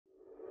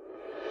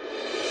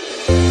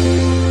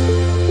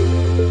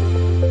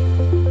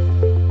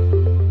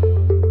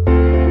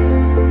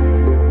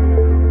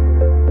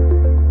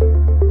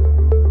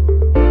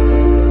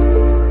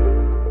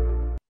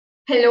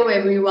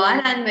everyone,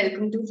 and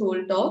welcome to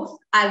Soul Talks.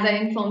 As I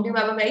informed you, we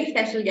have a very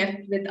special guest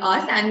with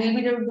us, and we'll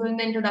be doing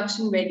the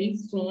introduction very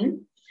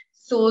soon.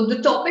 So,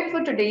 the topic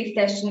for today's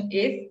session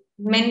is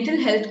mental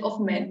health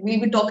of men.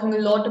 We'll be talking a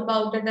lot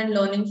about it and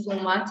learning so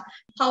much.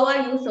 How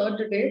are you, sir,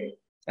 today?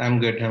 I'm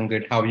good.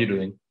 How are you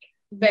doing?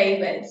 Very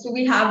well. So,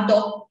 we have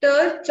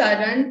Dr.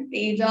 Charan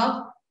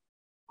Teja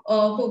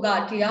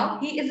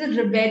Koganti. He is a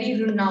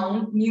very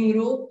renowned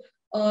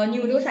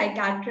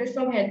neuropsychiatrist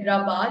from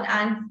Hyderabad,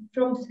 and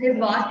from his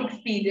vast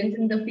experience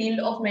in the field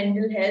of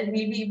mental health,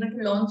 we'll be able to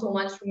learn so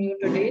much from you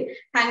today.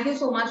 Thank you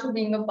so much for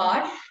being a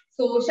part.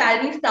 So,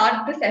 shall we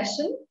start the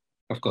session?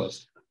 Of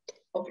course.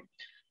 Okay.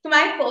 So,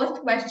 my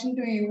first question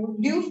to you: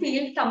 do you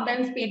feel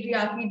sometimes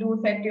patriarchy do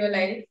affect your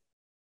life?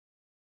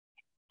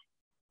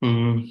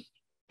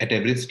 At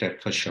every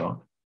step, for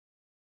sure.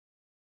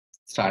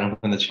 Starting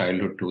from the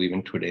childhood to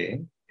even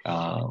today,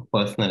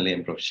 personally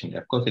and professionally,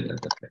 of course, it does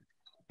affect.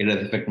 It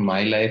does affect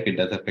my life. It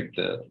does affect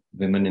the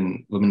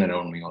women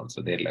around me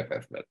also, their life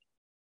as well.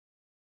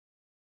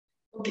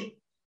 Okay.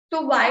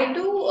 So why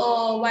do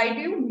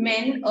you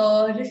men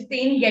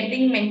restrain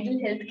getting mental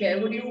health care?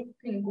 What do you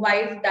think?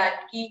 Why is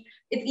that?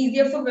 It's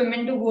easier for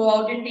women to go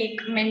out and take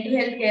mental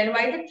health care.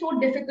 Why is it so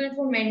difficult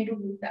for men to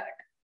do that?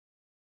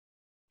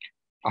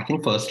 I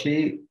think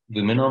firstly,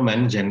 women or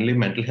men, generally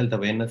mental health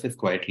awareness is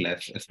quite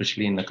less,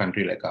 especially in a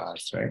country like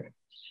ours, right?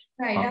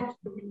 Right,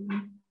 absolutely.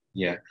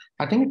 Yeah.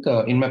 I think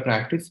in my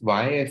practice,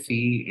 why I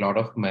see a lot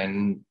of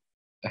men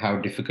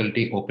have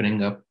difficulty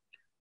opening up.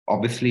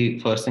 Obviously,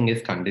 first thing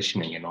is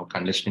conditioning,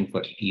 conditioning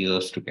for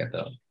years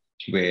together,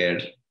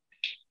 where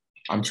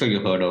I'm sure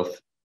you heard of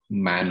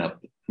man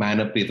up. Man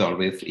up is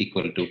always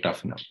equal to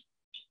toughen up,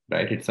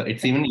 right?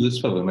 It's even used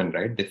for women,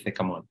 right? They say,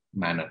 come on,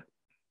 man up.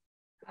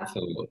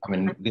 So, I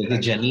mean, there's a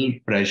general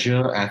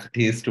pressure as it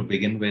is to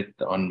begin with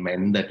on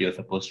men that you're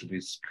supposed to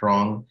be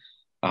strong.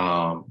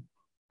 Um,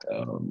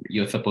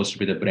 you're supposed to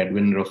be the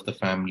breadwinner of the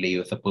family.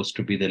 You're supposed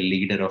to be the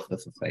leader of the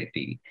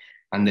society.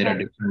 And there are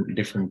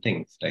different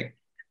things, like,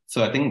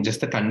 so I think just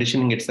the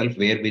conditioning itself,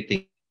 where we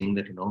think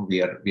that,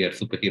 we are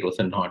superheroes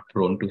and not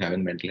prone to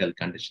having mental health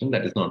condition,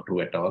 that is not true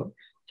at all.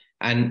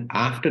 And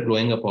after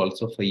growing up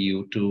also, for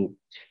you to,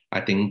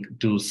 I think,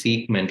 to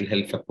seek mental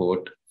health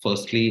support,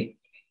 firstly,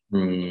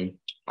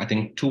 I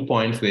think 2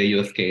 points where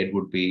you're scared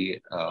would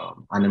be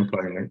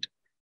unemployment.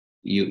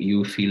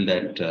 You feel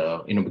that,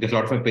 because a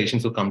lot of my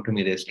patients who come to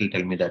me, they still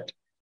tell me that,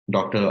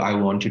 doctor, I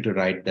want you to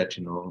write that,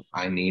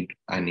 I need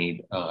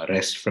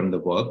rest from the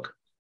work,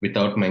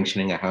 without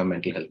mentioning I have a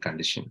mental health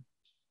condition,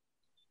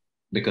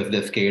 because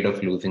they're scared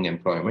of losing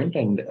employment.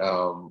 And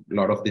a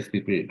lot of these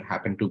people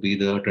happen to be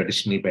the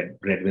traditional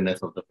breadwinners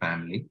of the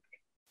family.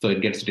 So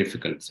it gets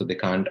difficult. So they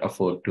can't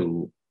afford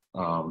to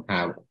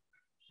have,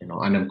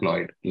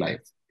 unemployed life.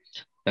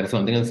 That is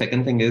one thing. And the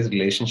second thing is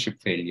relationship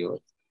failure.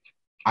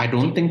 I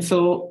don't think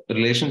so.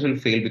 Relations will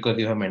fail because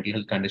you have mental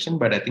health condition,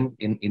 but I think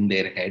in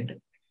their head,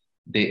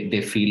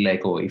 they feel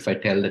like, oh, if I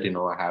tell that,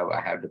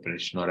 I have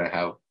depression, or I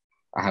have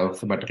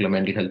a particular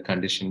mental health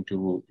condition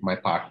to my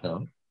partner,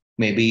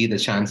 maybe the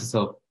chances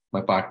of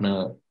my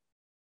partner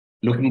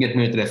looking at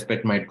me with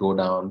respect might go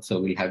down.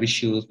 So we'll have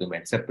issues, we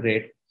might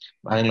separate.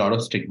 I think a lot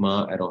of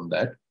stigma around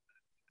that.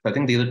 So I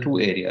think these are two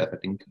areas. I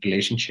think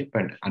relationship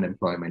and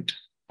unemployment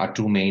are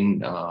two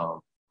main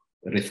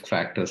risk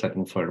factors, I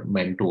think, for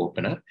men to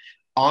open up.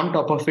 On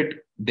top of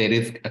it, there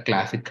is a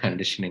classic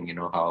conditioning,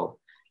 how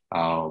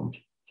um,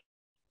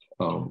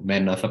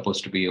 men are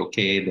supposed to be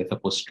okay. They're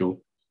supposed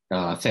to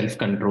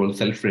self-control,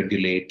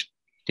 self-regulate,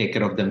 take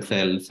care of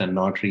themselves, and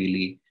not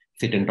really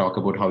sit and talk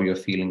about how you're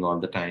feeling all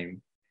the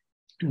time.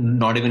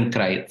 Not even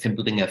cry.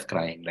 Simple thing as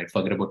crying. Like,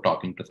 forget about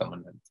talking to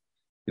someone else.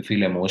 You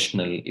feel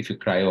emotional. If you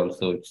cry,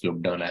 also, it's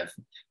looked down as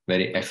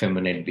very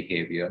effeminate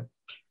behavior,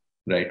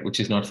 right? Which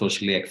is not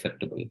socially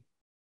acceptable.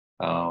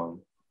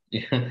 Um,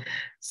 yeah.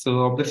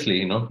 So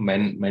obviously,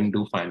 men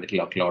do find it a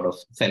lot of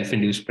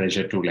self-induced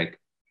pressure to, like,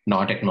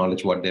 not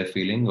acknowledge what they're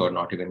feeling, or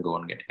not even go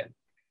and get help.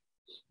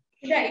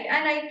 Right,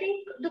 and I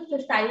think the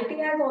society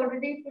has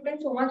already put in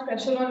so much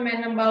pressure on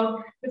men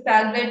about the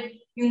fact that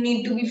you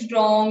need to be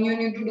strong, you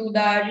need to do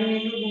that, you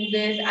need to do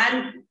this,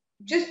 and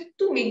just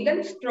to make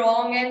them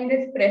strong, and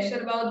this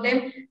pressure about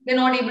them, they're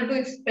not able to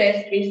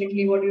express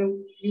basically what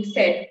you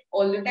said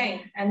all the time,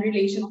 and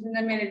relations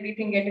and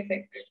everything get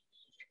affected.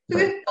 So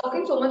Right. we're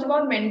talking so much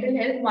about mental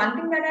health. One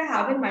thing that I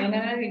have in mind,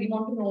 and I really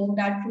want to know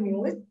that from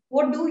you, is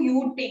what do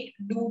you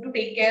do to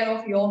take care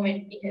of your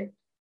mental health?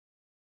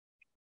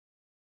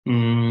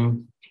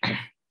 Mm,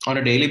 on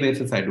a daily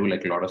basis, I do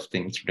like a lot of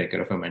things to take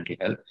care of my mental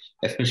health,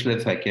 especially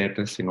as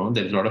psychiatrists.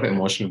 There's a lot of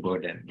emotional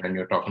burden when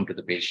you're talking to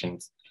the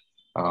patients.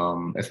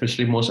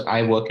 Especially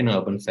I work in an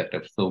urban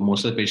setup, so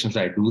most of the patients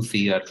I do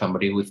see are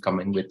somebody who is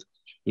coming with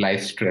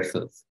life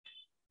stresses,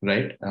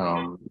 right?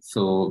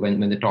 So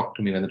when they talk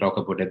to me, when they talk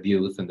about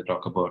abuse, and they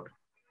talk about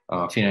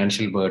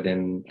financial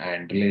burden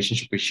and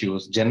relationship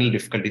issues, general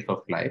difficulties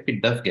of life,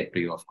 it does get to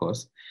you, of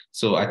course.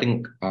 So I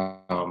think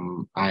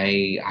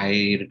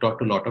I resort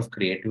to a lot of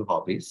creative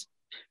hobbies.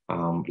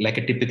 Like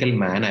a typical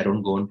man, I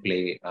don't go and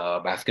play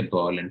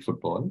basketball and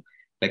football.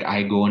 Like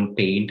I go and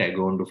paint, I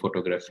go and do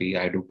photography,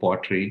 I do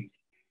pottery.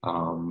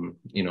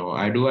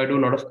 I do a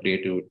lot of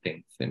creative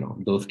things.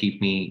 Those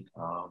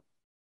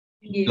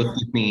Yes.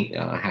 keep me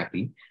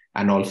happy.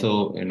 And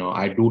also,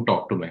 I do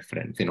talk to my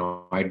friends.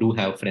 I do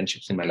have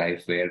friendships in my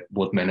life where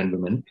both men and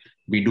women,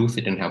 we do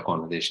sit and have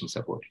conversations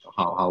about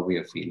how we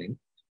are feeling.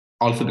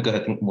 Also, because I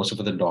think most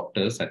of the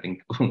doctors, I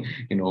think,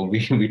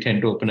 we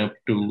tend to open up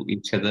to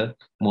each other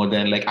more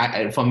than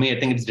like, for me, I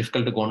think it's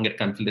difficult to go and get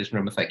consultation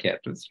from a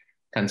psychiatrist,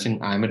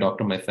 considering I'm a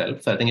doctor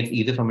myself. So I think it's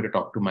easier for me to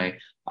talk to my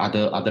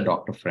other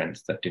doctor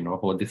friends that,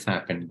 oh, this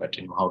happened, but,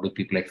 how do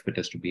people expect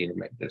us to behave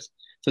like this?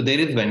 So there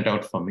is went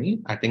out for me.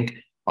 I think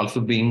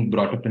also being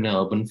brought up in an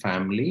urban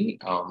family,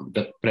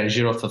 the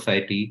pressure of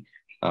society,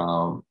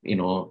 in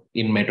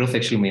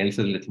metrosexual males is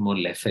a little more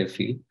less, I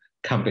feel,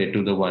 compared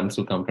to the ones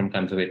who come from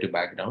conservative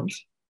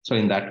backgrounds. So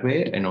in that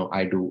way,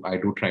 I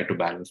do try to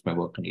balance my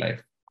work and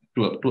life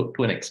to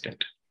an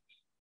extent.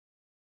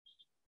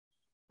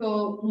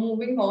 So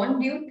moving on,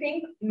 do you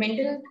think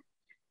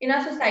in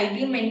our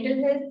society,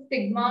 mental health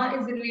stigma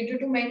is related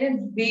to men is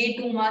way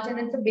too much and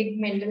it's a big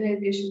mental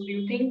health issue? Do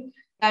you think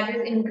that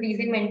is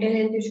increasing mental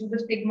health issues, the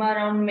stigma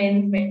around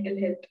men's mental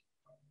health,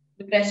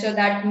 the pressure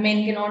that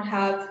men cannot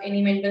have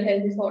any mental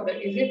health disorder?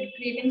 Is it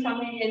creating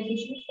some health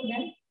issues for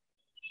them?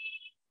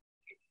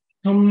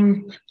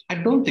 Um, I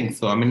don't think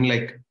so. I mean,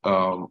 like,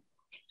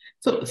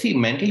 so see,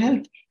 mental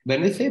health,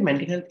 when we say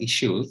mental health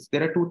issues,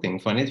 there are two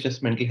things. One is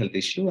just mental health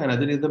issue, and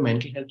other is the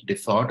mental health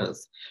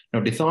disorders. Now,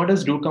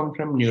 disorders do come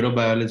from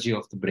neurobiology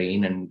of the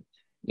brain and,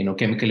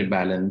 chemical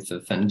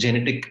imbalances and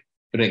genetic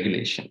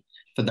regulation.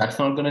 So that's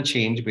not going to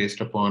change based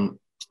upon,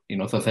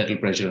 societal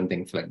pressure and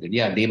things like that.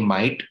 Yeah, they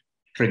might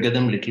trigger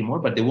them a little more,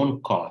 but they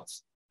won't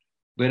cause.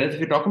 Whereas if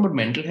you're talking about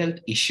mental health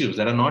issues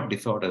that are not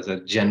disorders,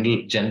 are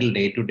general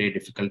day-to-day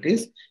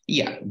difficulties,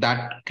 yeah,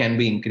 that can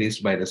be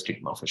increased by the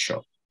stigma for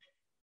sure.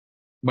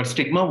 But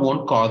stigma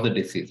won't cause the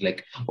disease.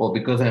 Like, oh,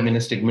 because I'm in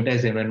a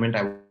stigmatized environment,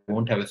 I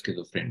won't have a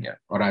schizophrenia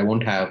or I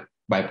won't have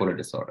bipolar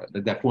disorder.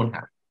 That won't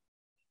happen.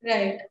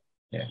 Right.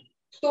 Yeah.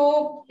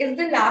 So, is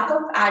the lack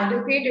of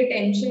adequate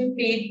attention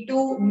paid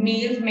to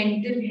males'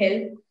 mental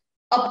health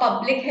a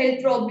public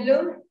health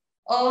problem,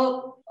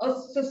 a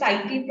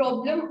society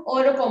problem,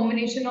 or a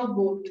combination of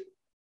both?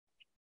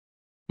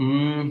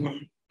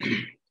 Mm,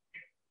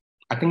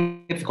 I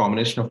think it's a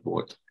combination of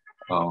both.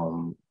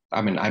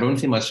 I mean, I don't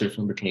see much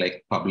difference between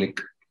like public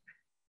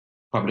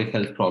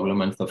health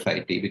problem and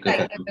society because I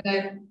Like think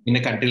that. in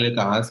a country like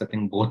ours, I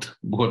think both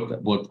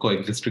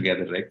coexist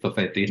together, right?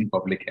 Society and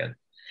public health.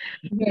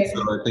 So Right.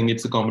 I think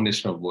it's a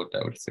combination of both,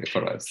 I would say,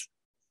 for us.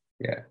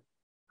 Yeah.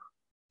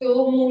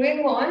 So,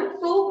 moving on.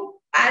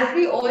 So, as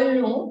we all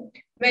know,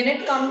 when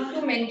it comes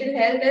to mental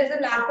health, there's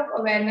a lack of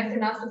awareness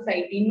in our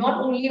society.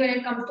 Not only when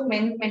it comes to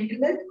men's mental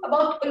health,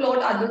 about a lot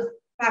other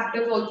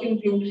factors also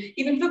include.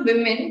 Even for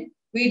women,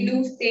 we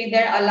do say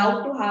they're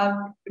allowed to have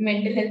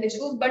mental health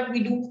issues, but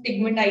we do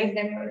stigmatize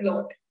them a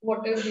lot.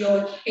 What is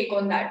your take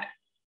on that?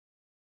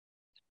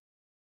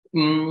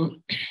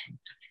 Mm,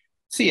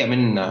 see, I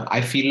mean,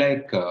 I feel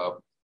like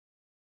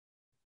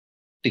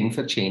things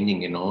are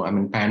changing. I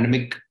mean,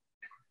 pandemic.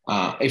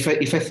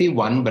 If I see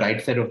one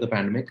bright side of the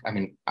pandemic, I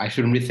mean, I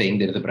shouldn't be saying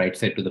there is a bright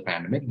side to the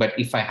pandemic, but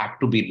if I have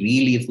to be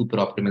really super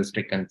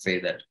optimistic and say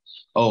that,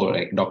 oh,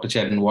 like Dr.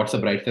 Charan, what's the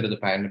bright side of the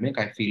pandemic?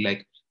 I feel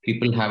like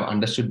people have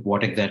understood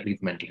what exactly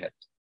is mental health.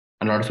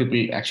 And a lot of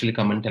people actually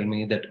come and tell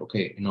me that,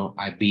 okay,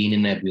 I've been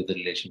in an abusive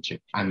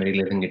relationship. I'm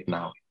realizing it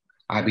now.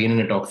 I've been in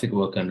a toxic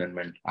work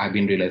environment. I've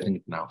been realizing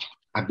it now.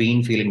 I've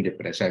been feeling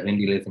depressed. I've been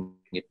realizing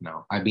it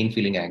now. I've been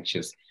feeling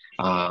anxious.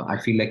 I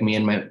feel like me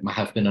and my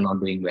husband are not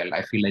doing well.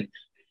 I feel like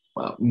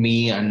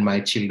me and my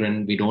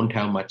children, we don't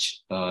have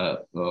much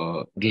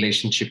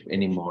relationship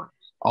anymore.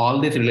 All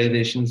these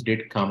realizations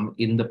did come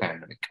in the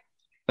pandemic.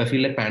 I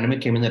feel like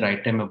pandemic came in the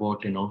right time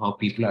about, how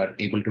people are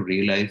able to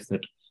realize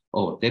that,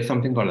 oh, there's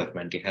something called as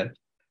mental health.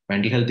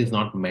 Mental health is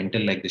not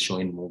mental like they show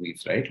in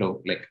movies, right?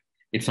 So, like,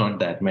 it's not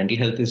that. Mental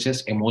health is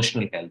just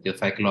emotional health, your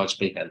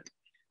psychological health,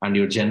 and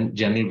your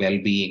general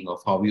well-being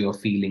of how you are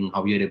feeling,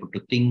 how you're able to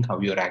think,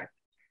 how you're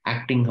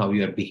acting, how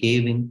you're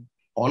behaving.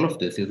 All of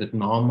this, is it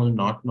normal,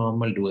 not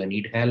normal? Do I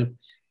need help?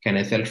 Can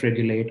I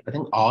self-regulate? I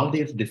think all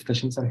these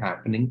discussions are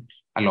happening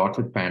a lot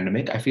with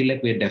pandemic. I feel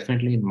like we're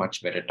definitely in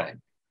much better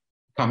time.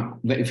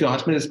 If you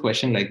ask me this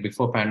question, like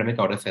before pandemic,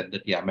 I would have said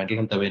that, yeah, mental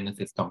health awareness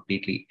is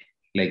completely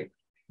like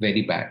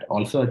very bad.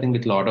 Also, I think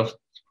with a lot of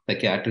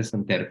psychiatrists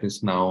and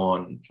therapists now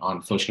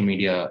on social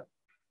media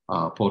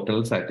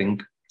portals, I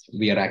think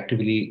we are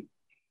actively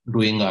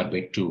doing our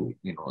bit to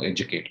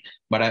educate.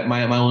 But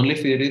my only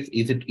fear is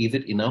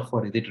it enough,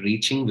 or is it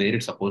reaching where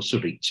it's supposed to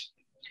reach?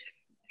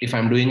 If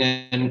I'm doing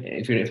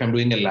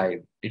a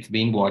live, it's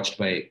being watched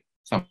by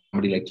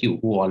somebody like you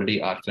who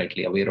already are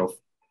slightly aware of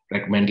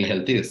like mental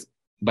health is,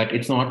 but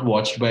it's not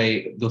watched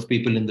by those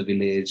people in the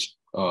village.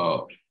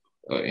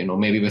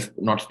 Maybe with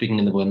not speaking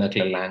in the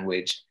vernacular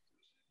language.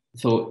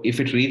 So if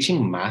it's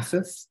reaching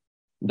masses,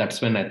 that's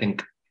when I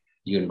think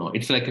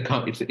it's like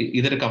it's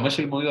either a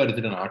commercial movie or is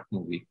it an art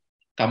movie?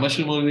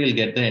 Commercial movie will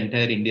get the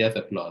entire India's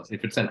applause.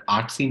 If it's an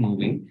artsy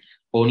movie,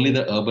 only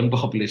the urban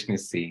population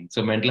is seeing.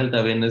 So mental health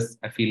awareness,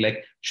 I feel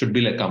like, should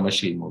be like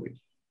commercial movie.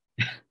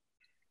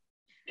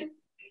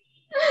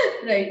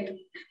 Right.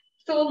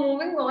 So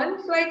moving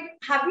on, so like,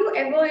 have you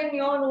ever in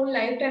your own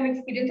lifetime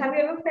experience, have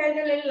you ever felt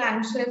a little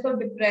anxious or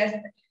depressed,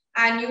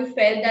 and you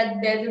felt that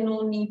there's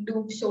no need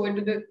to show it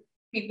to the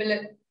people,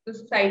 the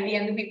society,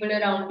 and the people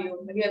around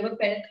you? Have you ever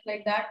felt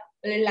like that,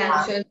 a little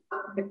anxious,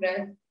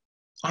 depressed?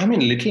 I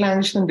mean, little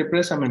anxious and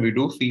depressed. I mean, we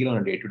do feel on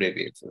a day-to-day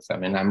basis. I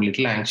mean, I'm a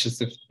little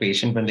anxious if the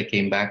patient, when they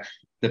came back,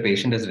 the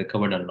patient has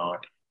recovered or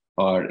not.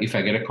 Or if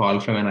I get a call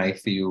from an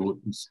ICU,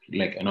 it's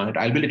like,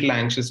 I'll be a little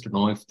anxious to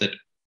know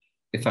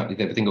if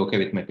everything okay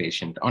with my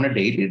patient. On a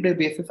day-to-day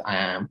basis, I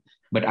am.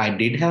 But I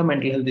did have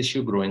mental health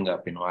issue growing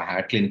up. I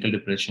had clinical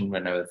depression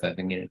when I was, I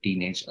think, in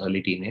a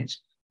early teenage.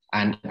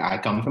 And I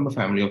come from a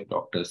family of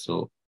doctors.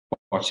 So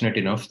fortunate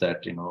enough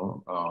that,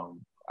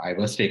 I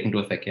was taken to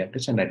a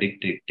psychiatrist and I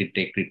did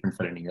take treatment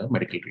for a year,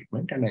 medical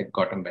treatment, and I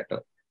gotten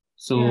better.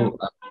 Yeah.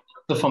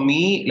 So for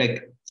me,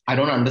 like, I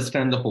don't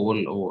understand the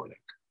whole, like,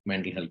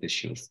 mental health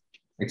issues.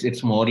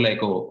 It's more like,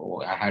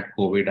 I had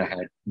COVID, I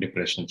had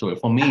depression. So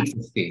for me, it's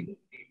the same.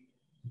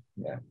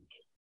 Yeah.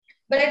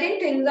 But I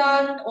think things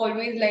aren't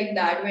always like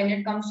that when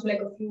it comes to like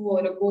a flu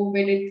or a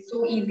COVID. It's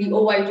so easy.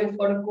 Oh, I just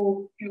got a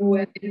flu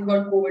and I just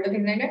got COVID or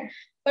things like that.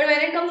 But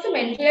when it comes to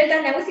mental health,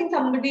 I've never seen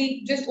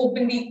somebody just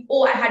openly,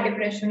 oh, I had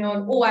depression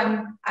or oh,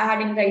 I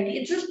had anxiety.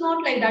 It's just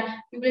not like that.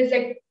 People is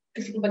like,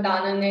 किसी को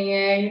बताना नहीं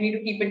है. You need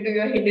to keep it to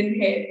your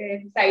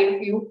hidden side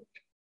of you.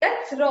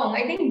 That's wrong.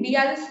 I think we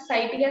as a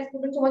society has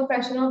put so much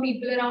pressure on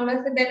people around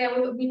us that they're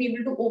never been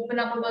able to open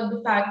up about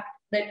the fact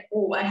that,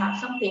 oh, I have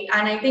something.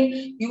 And I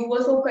think you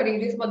were so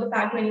courageous about the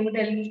fact when you were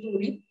telling the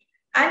story.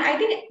 And I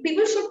think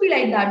people should be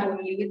like that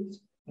only. It's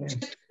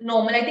just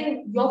normal. I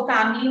think your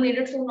family made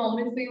it so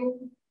normal for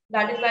you.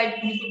 That is why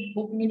you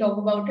could openly talk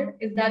about it.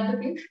 Is that the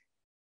case?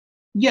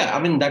 Yeah, I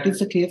mean, that is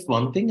the case,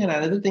 one thing. And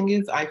another thing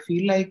is, I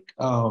feel like,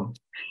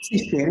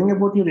 see, sharing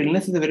about your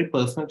illness is a very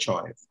personal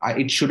choice.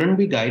 It shouldn't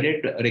be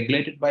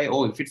regulated by,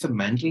 if it's a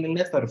mental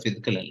illness or a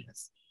physical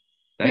illness,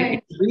 right?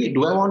 Right. It's really,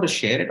 do I want to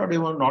share it or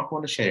do I not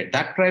want to share it?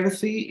 That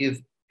privacy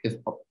is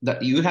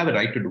that you have a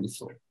right to do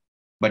so,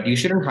 but you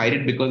shouldn't hide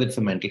it because it's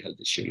a mental health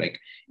issue. Like,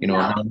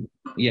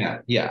 Yeah.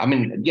 yeah. I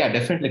mean, yeah,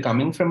 definitely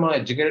coming from an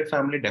educated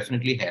family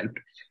definitely helped.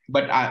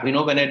 But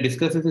when I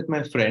discuss this with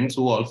my friends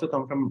who also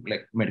come from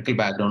like medical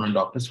background and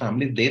doctors'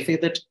 families, they say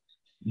that,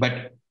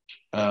 but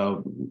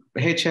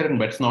hey, Charan,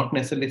 but it's not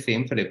necessarily the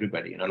same for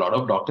everybody. A lot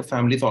of doctor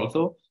families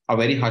also are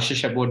very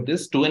hush about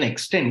this to an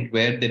extent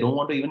where they don't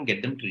want to even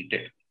get them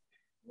treated.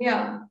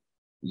 Yeah.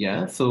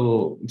 Yeah,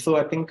 so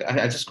I think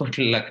I just got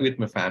lucky with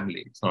my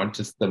family. It's not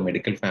just the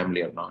medical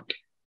family or not.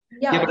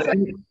 Yeah, Yeah. but I So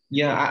think,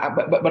 yeah,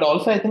 but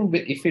also I think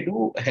if we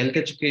do health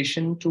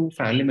education to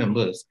family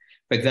members,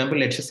 for example,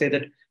 let's just say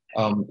that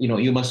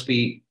you must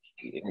be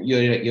you're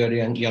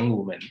a young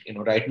woman.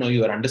 Right now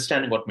you are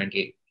understanding what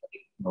mental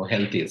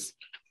health is,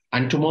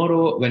 and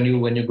tomorrow when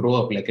you grow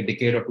up, like a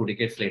decade or 2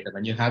 decades later,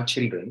 when you have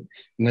children,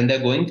 when they're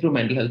going through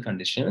mental health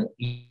condition,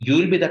 you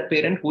will be that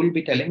parent who will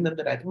be telling them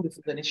that I think this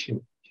is an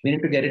issue. We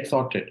need to get it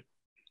sorted,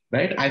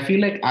 right? I feel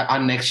like our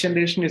next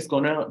generation is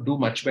gonna do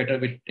much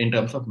better in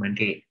terms of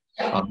mental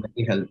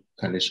health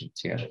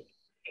conditions. Yeah.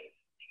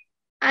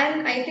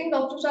 and I think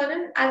Dr.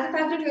 Charan, as a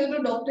fact that you're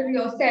a doctor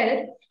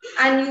yourself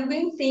and you've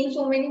been seeing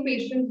so many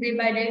patients day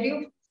by day, do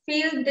you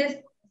feel this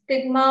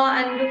stigma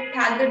and the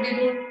fact that they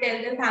don't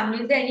tell their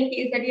families? Is there any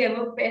case that you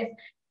ever faced,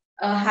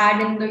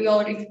 had in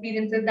your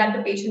experiences that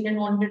the patient didn't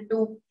wanted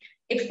to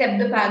accept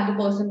the fact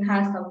the person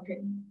has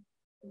something?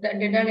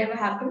 Did that ever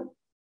happen?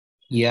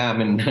 Yeah, I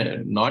mean,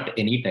 not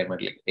any time,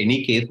 but like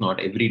any case, not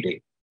every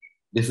day.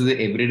 This is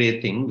an everyday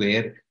thing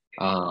where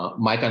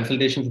my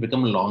consultations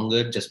become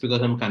longer just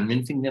because I'm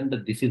convincing them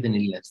that this is an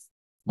illness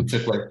which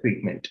requires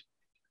treatment,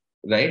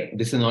 right?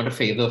 This is not a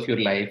phase of your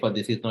life, or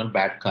this is not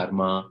bad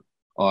karma,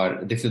 or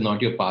this is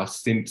not your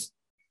past sins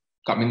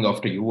coming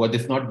after you, or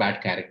this is not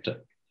bad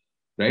character,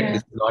 right? Yeah.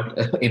 This is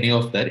not any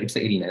of that. It's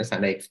an illness,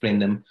 and I explain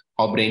them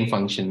how brain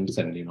functions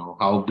and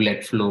how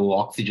blood flow,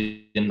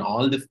 oxygen,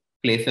 all this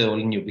plays a role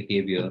in your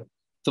behavior.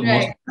 So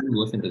most Right. of the time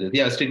goes into this.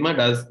 Yeah, stigma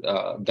does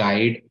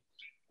guide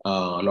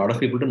a lot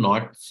of people to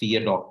not see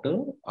a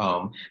doctor.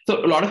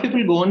 So a lot of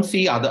people go and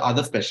see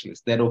other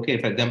specialists. They're okay.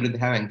 For example, if they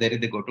have anxiety,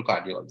 they go to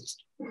cardiologist.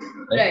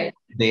 Right? Right.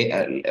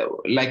 They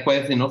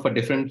likewise, for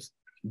different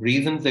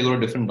reasons, they go to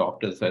different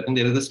doctors. So I think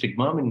there is a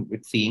stigma. I mean,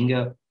 with seeing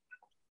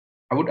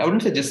I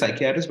wouldn't say just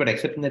psychiatrist, but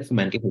accepting that it's a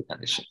mental health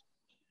condition.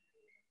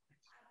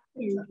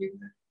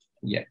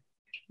 Yeah.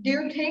 Do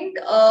you think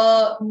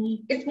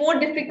it's more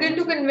difficult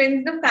to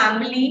convince the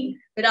family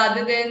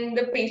rather than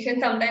the patient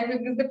sometimes,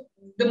 because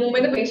the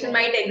moment the patient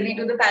might agree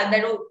to the fact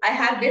that, oh, I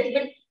have this,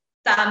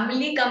 but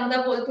family comes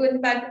up also in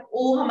the fact that,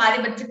 oh, हमारे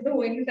बच्चे को तो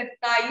हो ही नहीं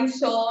सकता, are you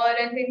sure,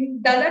 and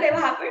things. Does that ever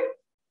happen?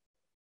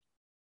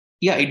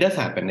 Yeah, it does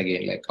happen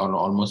again, like on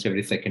almost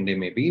every second day,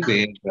 maybe,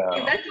 where Is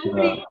that so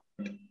uh,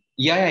 frequent?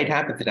 yeah, it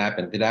happens.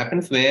 It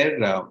happens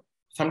where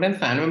sometimes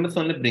family members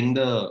only bring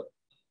the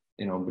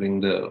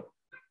bring the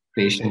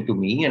patient to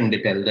me, and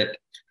they tell that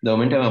the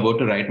moment I'm about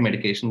to write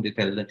medication, they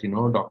tell that,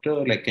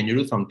 doctor, like, can you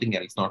do something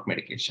else, not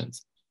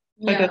medications?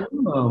 So I tell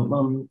Yeah.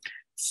 them,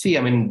 see,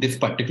 I mean, this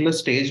particular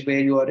stage where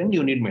you are in,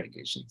 you need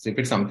medications. If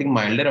it's something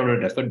milder, I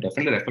would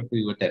definitely refer to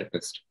your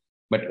therapist.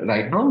 But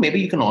right now, maybe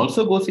you can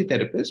also go see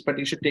therapist, but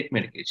you should take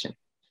medication.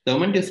 The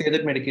moment you say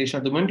that medication,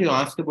 or the moment you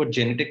ask about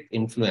genetic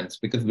influence,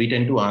 because we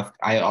tend to ask,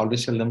 I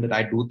always tell them that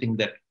I do think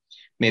that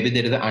maybe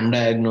there is an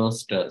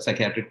undiagnosed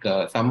psychiatric,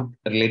 some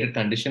related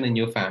condition in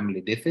your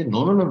family. They say,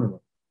 no, no, no, no,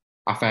 no.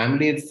 Our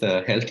family's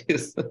health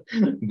is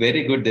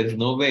very good. There's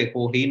no way,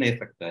 oh, he nahi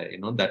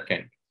sakta, that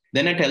kind.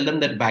 Then I tell them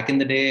that back in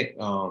the day,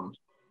 a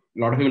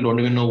lot of people don't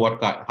even know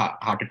what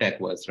heart attack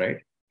was, right?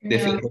 They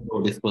say, Yeah.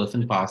 oh, this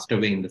person passed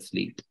away in the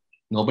sleep.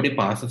 Nobody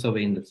passes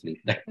away in the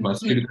sleep. That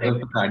must be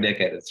because of cardiac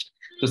arrest.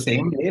 So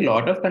same way, a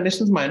lot of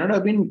conditions might not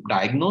have been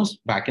diagnosed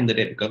back in the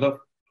day because of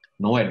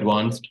no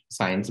advanced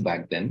science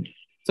back then.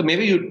 So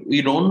maybe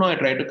you don't know. I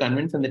try to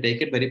convince, and they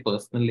take it very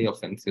personally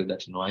offensive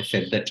that I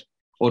said that,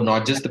 or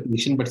not just the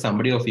patient, but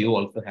somebody of you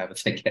also have a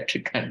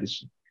psychiatric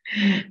condition.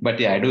 But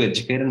yeah, I do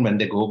educate, and when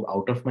they go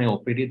out of my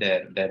OPD,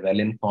 they're well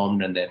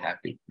informed and they're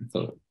happy.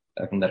 So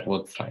I think that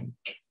works fine.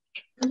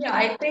 Yeah,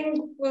 I think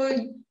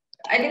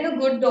a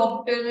good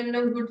doctor and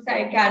a good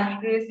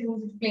psychiatrist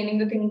who's explaining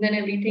the things and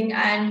everything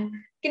and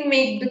can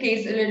make the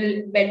case a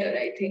little better.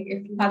 I think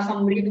if you have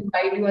somebody to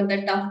guide you at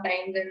that tough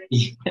time, then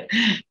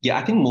Yeah,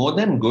 I think more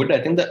than good,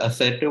 I think the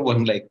assertive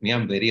one, like me,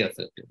 I'm very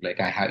assertive. Like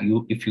I have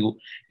you, if you,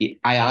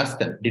 I asked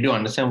them, did you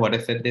understand what I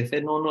said? They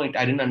said, no, no,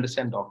 I didn't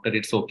understand, doctor.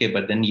 It's okay.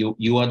 But then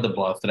you are the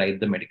boss,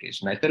 write the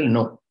medication. I said,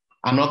 no,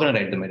 I'm not going to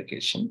write the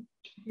medication.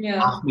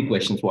 yeah. Ask me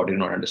questions, what do you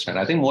not understand?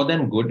 I think more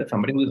than good,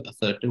 somebody who is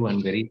assertive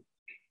and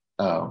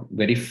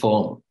very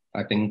firm,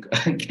 I think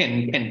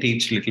can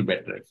teach a little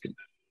better, I feel.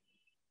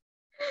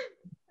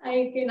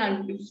 I can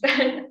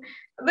understand.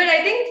 But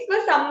I think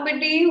for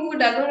somebody who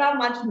doesn't have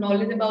much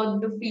knowledge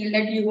about the field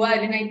that you are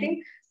in, I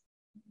think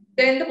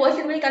then the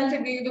person will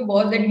consider you the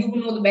boss that you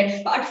know the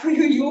best part for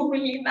you. You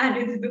only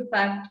manage the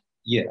fact.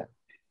 Yeah,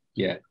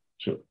 yeah,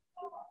 true.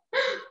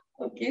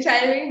 Okay,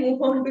 shall we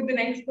move on to the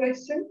next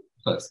question?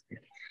 First.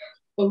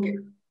 Okay.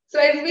 So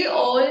as we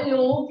all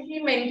know,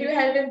 mental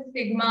health is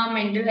stigma,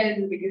 mental health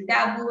is the biggest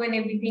taboo and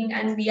everything,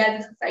 and we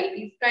as a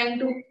society is trying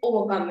to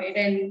overcome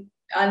it.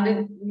 And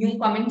the new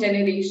coming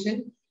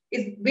generation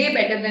is way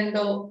better than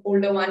the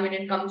older one when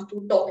it comes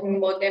to talking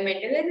about their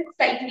mental health. It's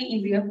slightly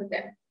easier for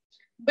them.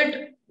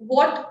 But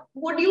what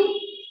would you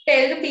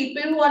tell the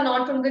people who are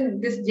not from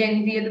this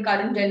Gen Z, the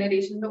current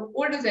generation, the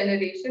older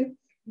generation?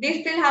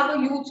 They still have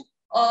a huge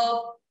uh,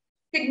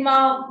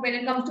 stigma when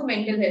it comes to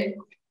mental health.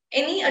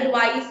 Any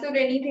advice or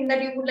anything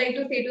that you would like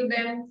to say to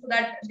them so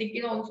that they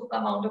can also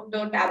come out of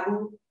the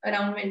taboo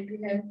around mental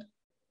health?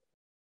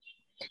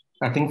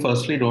 I think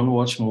firstly, don't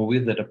watch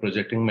movies that are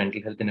projecting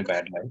mental health in a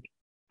bad light,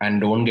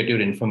 and don't get your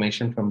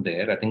information from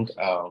there. I think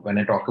when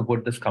I talk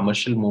about this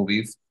commercial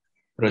movies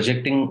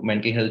projecting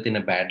mental health in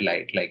a bad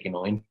light, like,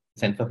 in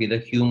sense of either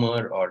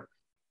humor or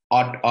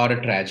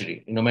a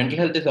tragedy. Mental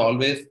health is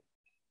always,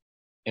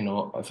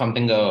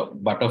 something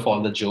butt of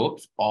all the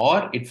jokes,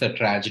 or it's a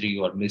tragedy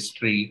or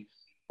mystery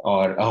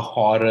or a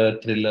horror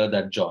thriller,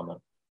 that genre.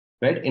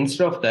 Right.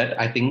 Instead of that,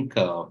 I think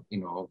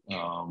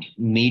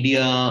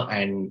media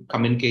and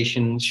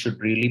communications should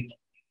really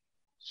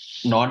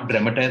not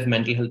dramatize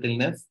mental health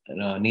illness,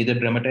 neither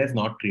dramatize,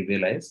 not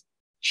trivialize,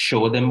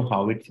 show them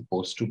how it's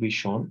supposed to be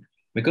shown.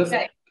 Because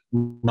Right.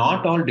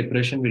 not all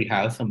depression will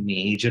have some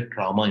major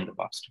trauma in the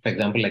past. For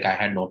example, like I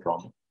had no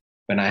trauma.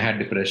 When I had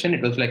depression,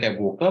 it was like I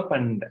woke up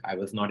and I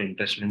was not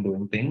interested in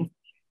doing things.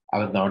 I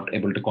was not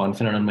able to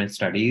concentrate on my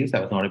studies. I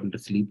was not able to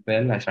sleep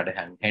well. I started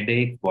having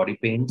headaches, body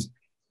pains,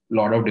 a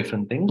lot of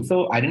different things.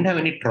 So I didn't have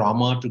any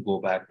trauma to go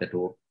back that,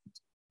 oh,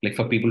 like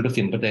for people to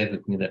sympathize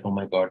with me that, oh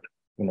my God,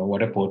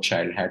 what a poor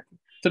child had.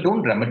 So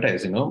don't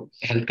dramatize,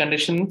 health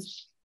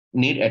conditions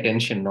need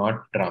attention,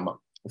 not drama.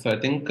 So I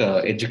think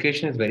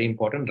education is very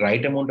important.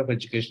 Right amount of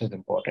education is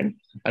important.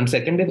 And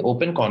second is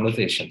open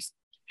conversations.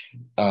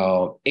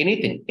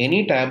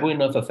 Any taboo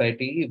in our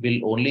society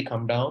will only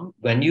come down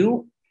when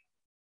you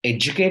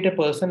educate a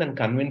person and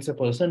convince a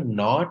person,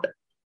 not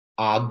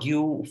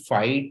argue,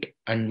 fight,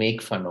 and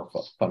make fun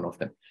of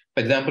them.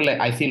 For example,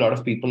 I see a lot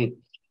of people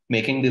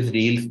making these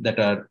reels that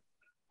are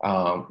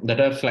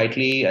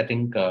slightly, I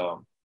think,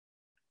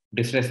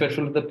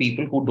 disrespectful to the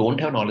people who don't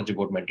have knowledge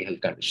about mental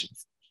health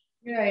conditions.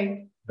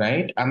 Right.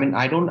 Right? I mean,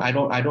 I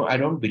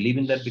don't believe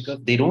in that, because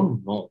they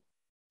don't know.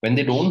 When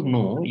they don't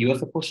know, you are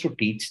supposed to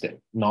teach them,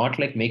 not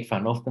like make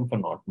fun of them for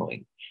not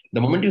knowing.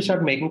 The moment you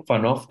start making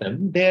fun of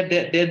them,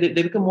 they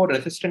become more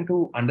resistant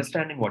to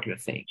understanding what you're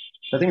saying.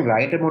 So I think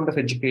right amount of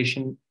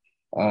education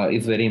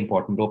is very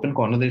important. Open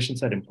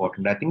conversations are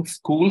important. I think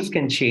schools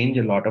can change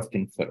a lot of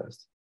things for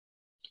us,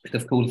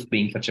 because schools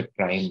being such a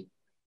prime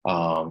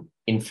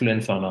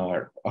influence on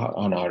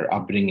our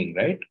upbringing,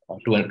 right?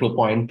 To a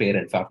point,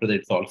 parents, after that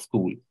it's all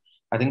school.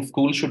 I think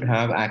schools should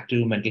have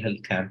active mental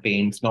health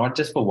campaigns, not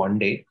just for one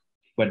day,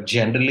 But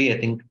generally, I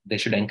think they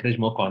should encourage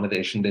more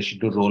conversation. They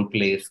should do role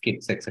plays,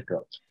 skits, etc.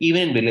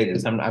 Even in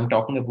villages, I'm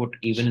talking about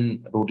even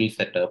in rural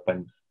setup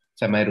and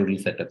semi-rural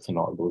setups and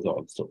all those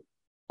also.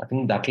 I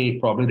think that will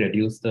probably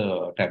reduce the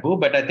taboo.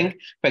 But I think,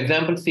 for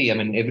example, see, I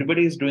mean,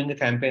 everybody is doing a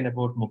campaign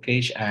about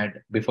Mukesh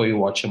ad before you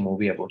watch a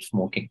movie about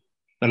smoking.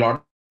 A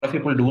lot of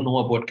people do know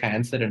about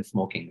cancer and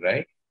smoking,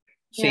 right?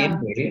 Same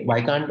Yeah. way, why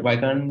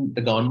can't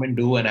the government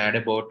do an ad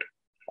about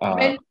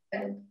uh,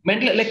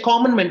 Mental health. like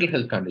common mental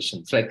health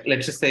conditions, like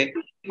let's just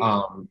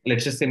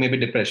say maybe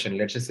depression,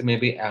 let's just say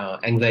maybe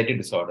anxiety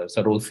disorders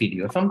or OCD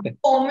or something.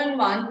 Common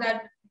ones that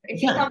at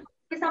least Yeah,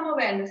 some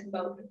awareness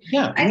about it.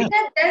 yeah, I yeah. think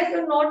that there's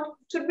a lot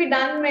should be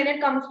done when it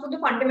comes to the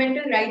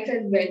fundamental rights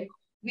as well.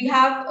 We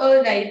have a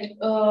right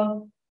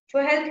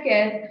for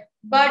healthcare,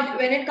 but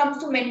when it comes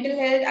to mental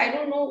health, I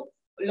don't know.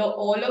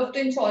 All of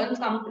the insurance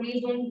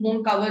companies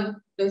won't cover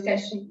the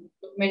session,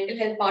 the mental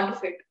health part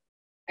of it.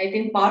 I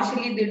think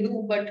partially they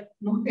do, but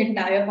not the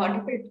entire part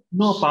of it.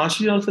 No,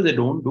 partially also they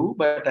don't do,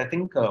 but I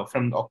think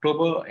from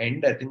October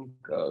end, I think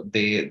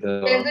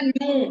There's a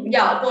new,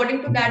 yeah,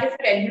 according to that, if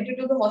you're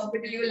admitted to the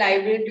hospital, you're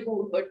liable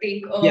to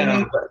take a yeah,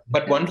 new.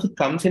 but once it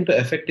comes into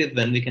effect is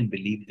when we can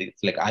believe this.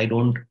 Like I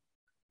don't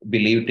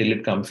believe till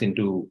it comes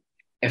into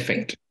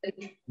effect,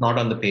 not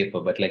on the paper,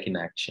 but like in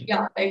action.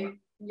 Yeah,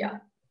 yeah,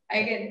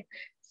 I get it.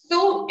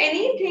 So,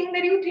 anything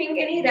that you think,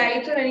 any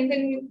rights or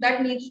anything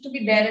that needs to be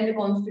there in the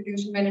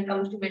constitution when it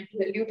comes to mental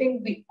health, do you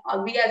think we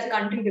as a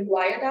country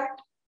require that?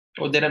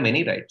 Oh, there are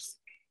many rights.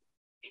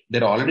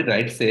 There are already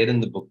rights there in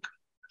the book.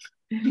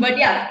 But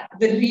yeah,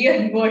 the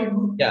real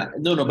world. Yeah,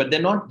 no, but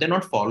they're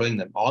not following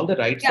them. All the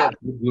rights Yeah, are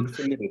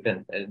beautifully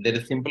written. There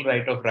is simple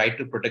right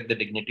to protect the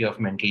dignity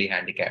of mentally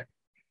handicapped,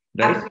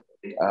 right?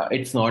 absolutely.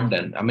 It's not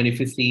done. I mean, if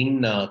you've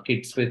seen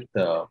kids with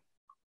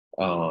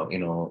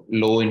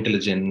low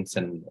intelligence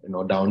and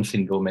Down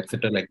syndrome,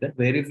 etc., like that,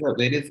 where is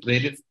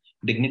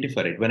dignity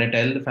for it? When I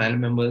tell the family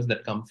members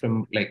that come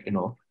from like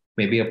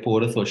maybe a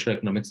poorer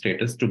socioeconomic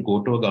status to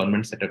go to a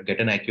government setup, get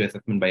an IQ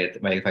assessment by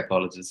a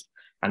psychologist,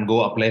 and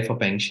go apply for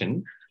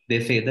pension, they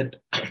say that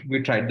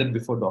we tried that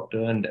before,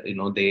 doctor, and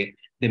they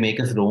make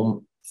us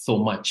roam so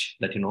much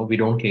that we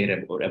don't care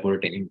about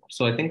it anymore.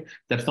 So I think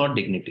that's not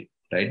dignity,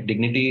 right?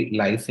 Dignity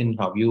lies in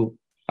how you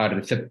are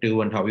receptive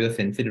and how you're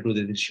sensitive to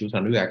these issues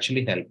and you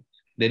actually help.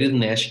 There is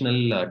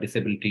national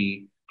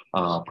disability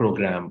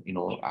program.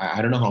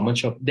 I don't know how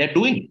much of they're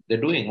doing. They're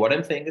doing. What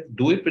I'm saying is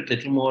do it with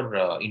little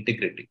more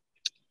integrity.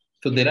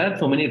 So there are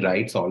so many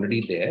rights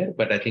already there,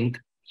 but I think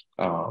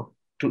uh,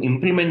 to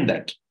implement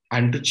that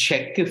and to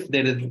check if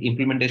there is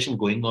implementation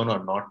going on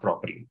or not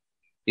properly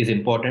is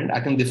important. I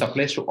think this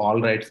applies to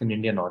all rights in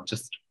India, not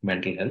just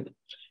mental health.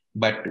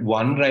 But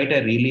one right I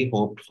really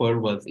hoped for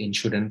was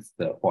insurance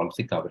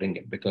policy covering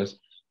it, because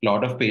a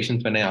lot of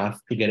patients, when I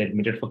ask to get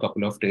admitted for a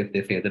couple of days,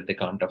 they say that they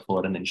can't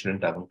afford and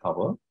insurance doesn't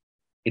cover.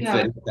 It's Yeah.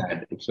 very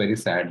sad. It's very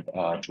sad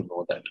to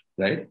know that,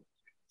 right?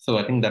 So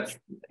I think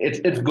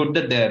it's good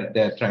that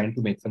they're trying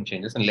to make some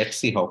changes, and let's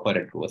see how far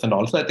it goes. And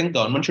also, I think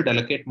government should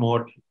allocate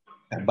more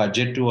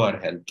budget to our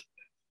health.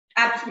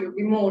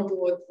 Absolutely, more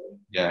towards it.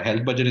 Yeah,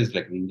 health budget is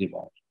like really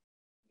bad.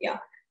 Yeah.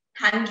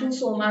 Thank you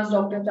so much,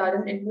 Dr.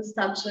 Charan. It was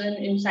such an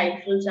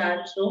insightful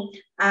chat show.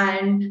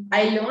 And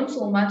I learned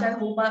so much. I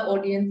hope our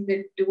audience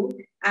did too.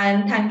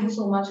 And thank you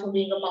so much for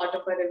being a part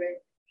of our event.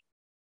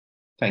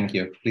 Thank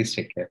you. Please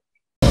take care.